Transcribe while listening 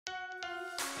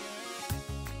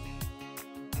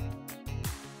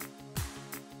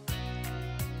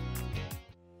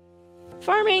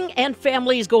Farming and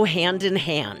families go hand in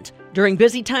hand. During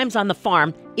busy times on the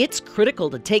farm, it's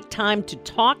critical to take time to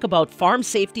talk about farm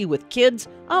safety with kids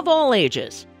of all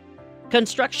ages.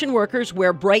 Construction workers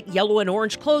wear bright yellow and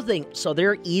orange clothing so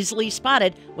they're easily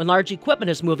spotted when large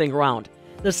equipment is moving around.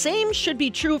 The same should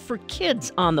be true for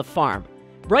kids on the farm.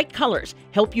 Bright colors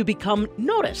help you become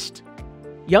noticed.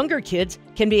 Younger kids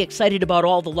can be excited about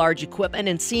all the large equipment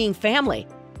and seeing family.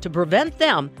 To prevent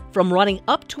them from running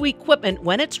up to equipment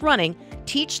when it's running,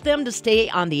 teach them to stay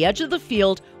on the edge of the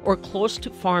field or close to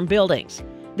farm buildings.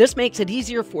 This makes it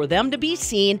easier for them to be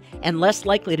seen and less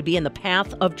likely to be in the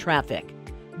path of traffic.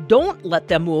 Don't let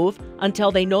them move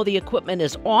until they know the equipment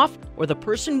is off or the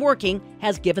person working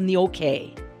has given the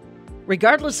okay.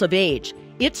 Regardless of age,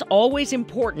 it's always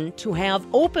important to have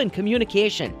open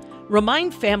communication.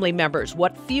 Remind family members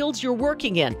what fields you're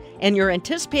working in and your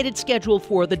anticipated schedule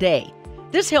for the day.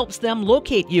 This helps them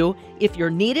locate you if you're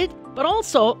needed, but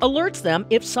also alerts them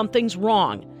if something's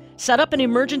wrong. Set up an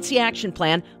emergency action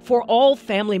plan for all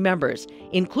family members,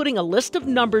 including a list of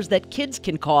numbers that kids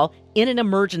can call in an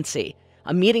emergency,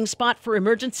 a meeting spot for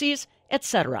emergencies,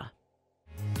 etc.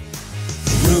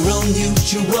 Rural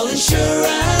Mutual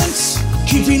Insurance,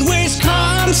 keeping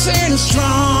Wisconsin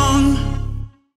strong.